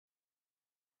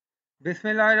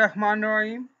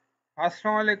Bismillahirrahmanirrahim.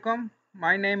 Assalamu alaikum.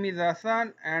 My name is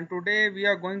Hassan and today we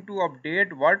are going to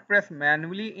update WordPress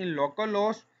manually in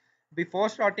Localhost. Before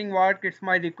starting work, it's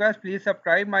my request please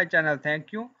subscribe my channel.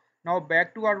 Thank you. Now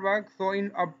back to our work. So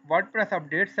in WordPress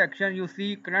update section you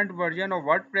see current version of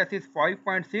WordPress is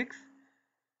 5.6.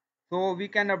 So we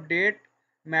can update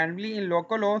manually in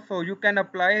Localhost. So you can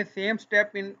apply same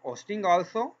step in hosting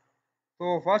also.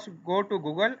 So first go to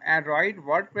Google and write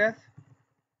WordPress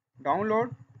download,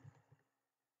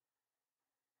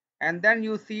 and then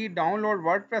you see download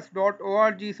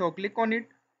wordpress.org, so click on it.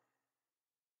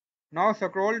 Now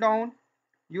scroll down,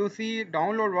 you see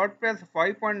download WordPress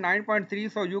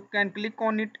 5.9.3, so you can click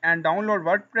on it and download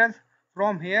WordPress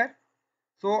from here.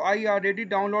 So I already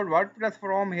download WordPress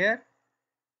from here,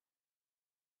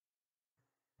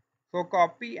 so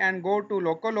copy and go to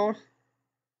localhost,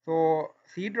 so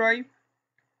C drive,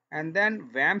 and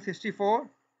then WAM64.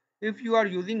 If you are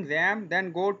using XAMPP,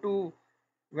 then go to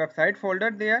website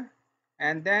folder there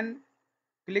and then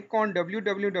click on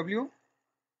www.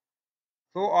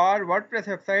 So our WordPress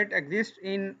website exists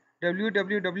in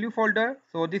www folder.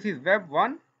 So this is web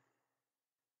 1.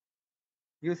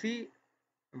 You see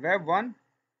web 1.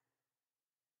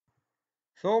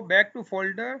 So back to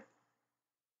folder.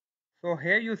 So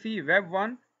here you see web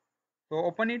 1. So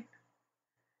open it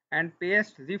and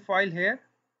paste zip file here.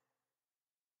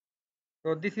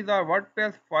 So this is our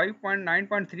WordPress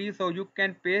 5.9.3. So you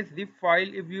can paste zip file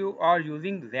if you are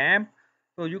using XAMPP.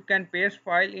 So you can paste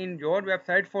file in your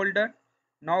website folder.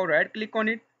 Now right click on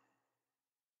it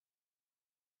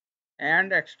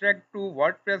and extract to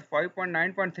WordPress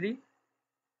 5.9.3.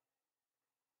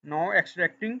 Now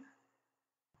extracting.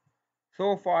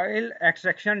 So file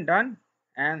extraction done,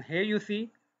 and here you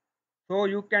see, so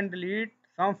you can delete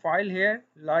some file here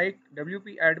like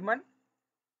wp admin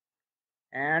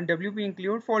and wp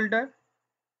include folder.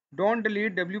 Don't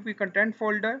delete wp content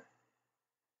folder,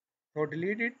 so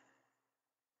delete it,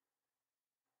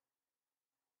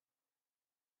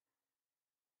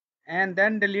 and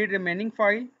then delete remaining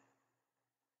file,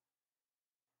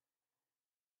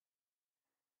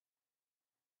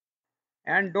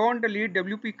 and don't delete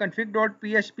wp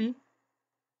config.php,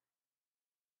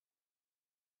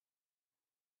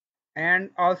 and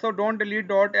also don't delete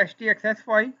 .htaccess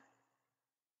file.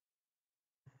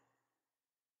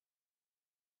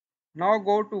 Now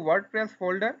go to WordPress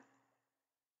folder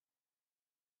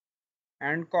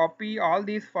and copy all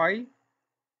these files,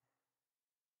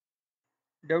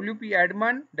 wp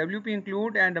admin, wp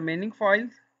include, and remaining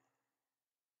files.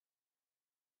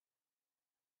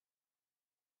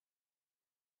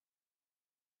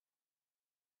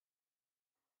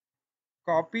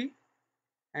 Copy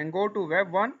and go to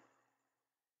web 1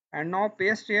 and now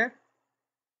paste here.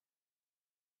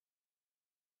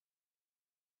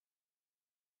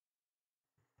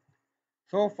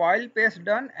 So file paste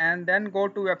done, and then go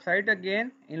to website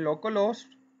again in localhost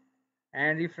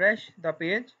and refresh the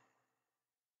page.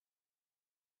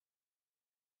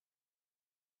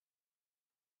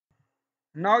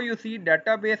 Now you see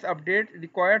database update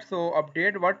required, so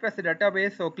update WordPress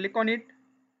database, so click on it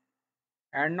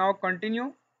and now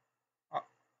continue. Uh,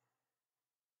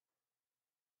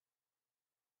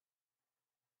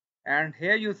 and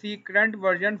here you see current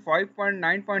version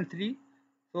 5.9.3.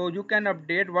 so you can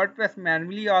update WordPress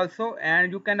manually also,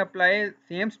 and you can apply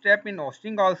same step in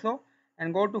hosting also,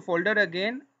 and go to folder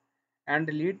again and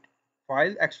delete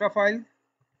file extra files.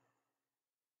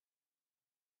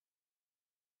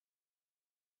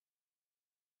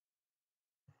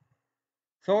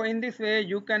 So in this way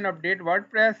you can update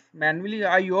WordPress manually.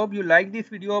 I hope you like this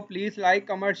video. Please like,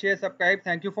 comment, share, subscribe.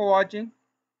 Thank you for watching.